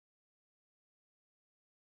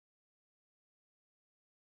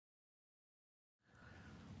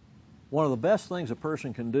One of the best things a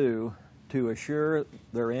person can do to assure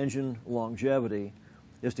their engine longevity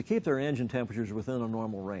is to keep their engine temperatures within a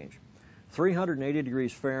normal range. 380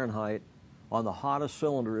 degrees Fahrenheit on the hottest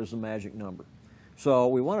cylinder is the magic number. So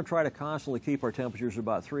we want to try to constantly keep our temperatures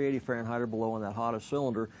about 380 Fahrenheit or below on that hottest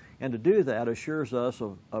cylinder, and to do that assures us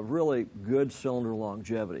of really good cylinder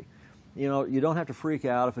longevity. You know, you don't have to freak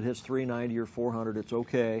out if it hits 390 or 400, it's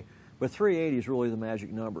okay, but 380 is really the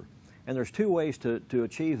magic number. And there's two ways to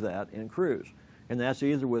achieve that in cruise, and that's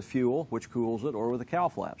either with fuel, which cools it, or with the cowl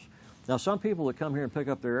flaps. Now, some people that come here and pick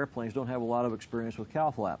up their airplanes don't have a lot of experience with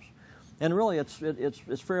cowl flaps, and really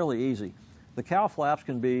it's fairly easy. The cowl flaps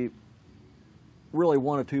can be really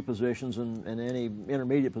one of two positions, and any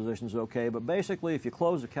intermediate position is okay, but basically if you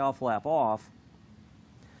close the cowl flap off,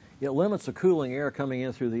 it limits the cooling air coming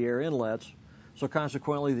in through the air inlets, so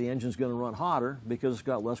consequently the engine's going to run hotter because it's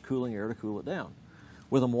got less cooling air to cool it down.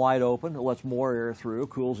 With them wide open, it lets more air through,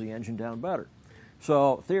 cools the engine down better.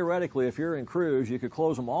 So theoretically, if you're in cruise, you could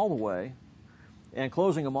close them all the way, and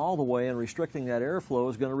closing them all the way and restricting that airflow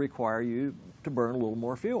is going to require you to burn a little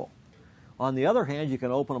more fuel. On the other hand, you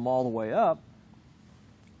can open them all the way up,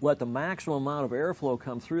 let the maximum amount of airflow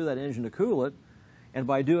come through that engine to cool it, and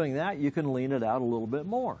by doing that, you can lean it out a little bit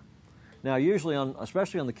more. Now, usually,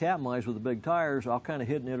 especially on the Katmais with the big tires, I'll kind of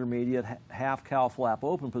hit an intermediate half cowl flap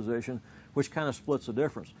open position, which kind of splits the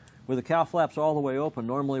difference. With the cowl flaps all the way open,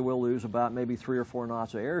 normally we'll lose about maybe 3 or 4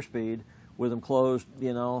 knots of airspeed. With them closed,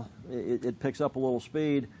 you know, it picks up a little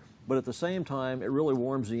speed, but at the same time, it really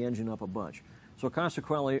warms the engine up a bunch. So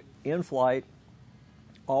consequently, in flight,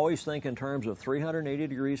 always think in terms of 380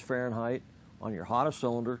 degrees Fahrenheit on your hottest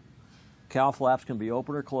cylinder. Cowl flaps can be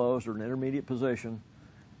open or closed or an intermediate position,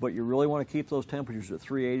 but you really want to keep those temperatures at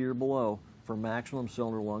 380 or below for maximum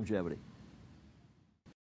cylinder longevity.